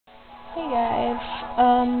Hey guys,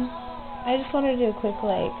 I just wanted to do a quick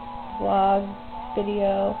vlog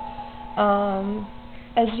video.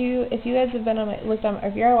 If you guys have been on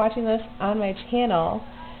if you're watching this on my channel,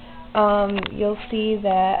 you'll see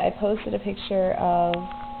that I posted a picture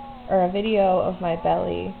or a video of my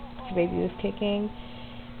belly. The baby was kicking,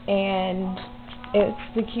 and it's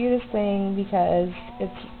the cutest thing because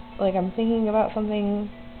it's like I'm thinking about something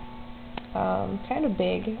kind of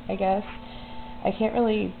big, I guess. I can't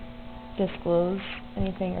really disclose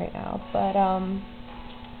anything right now, but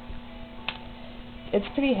it's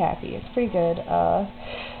pretty happy. It's pretty good.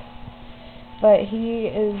 But he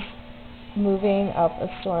is moving up a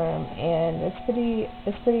storm, and it's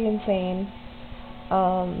pretty insane.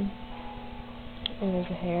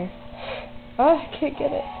 There's a hair. Oh, I can't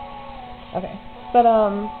get it. Okay, but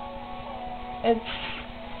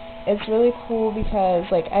it's really cool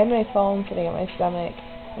because I had my phone sitting on my stomach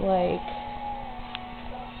like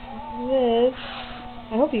this.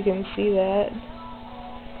 I hope you can see that.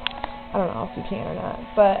 I don't know if you can or not,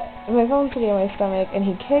 but my phone's sitting on my stomach, and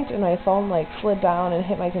he kicked, and my phone slid down and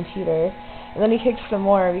hit my computer, and then he kicked some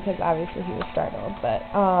more because obviously he was startled. But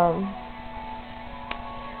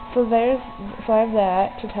so I have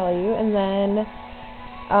that to tell you, and then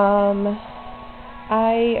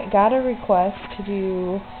I got a request to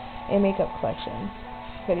do a makeup collection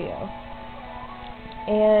video,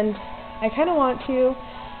 and I kind of want to,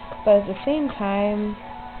 but at the same time,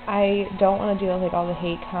 I don't want to deal with all the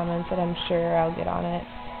hate comments that I'm sure I'll get on it,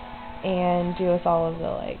 and deal with all of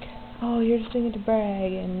the oh, you're just doing it to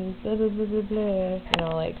brag, and blah blah blah blah blah,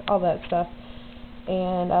 all that stuff.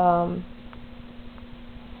 And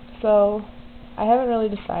so I haven't really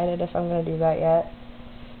decided if I'm going to do that yet.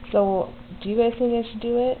 So do you guys think I should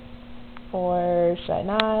do it, or should I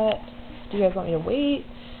not? Do you guys want me to wait?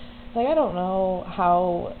 I don't know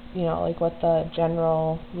how, what the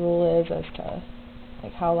general rule is as to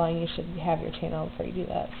how long you should have your channel before you do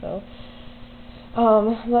that. So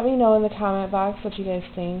let me know in the comment box what you guys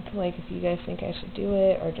think, if you guys think I should do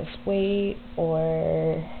it or just wait,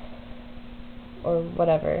 or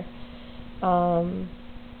whatever.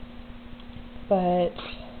 But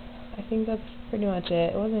I think that's pretty much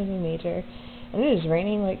it. It wasn't anything major, and it is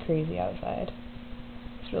raining like crazy outside.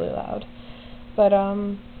 It's really loud. But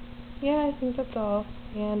yeah, I think that's all,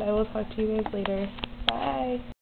 and I will talk to you guys later. Bye!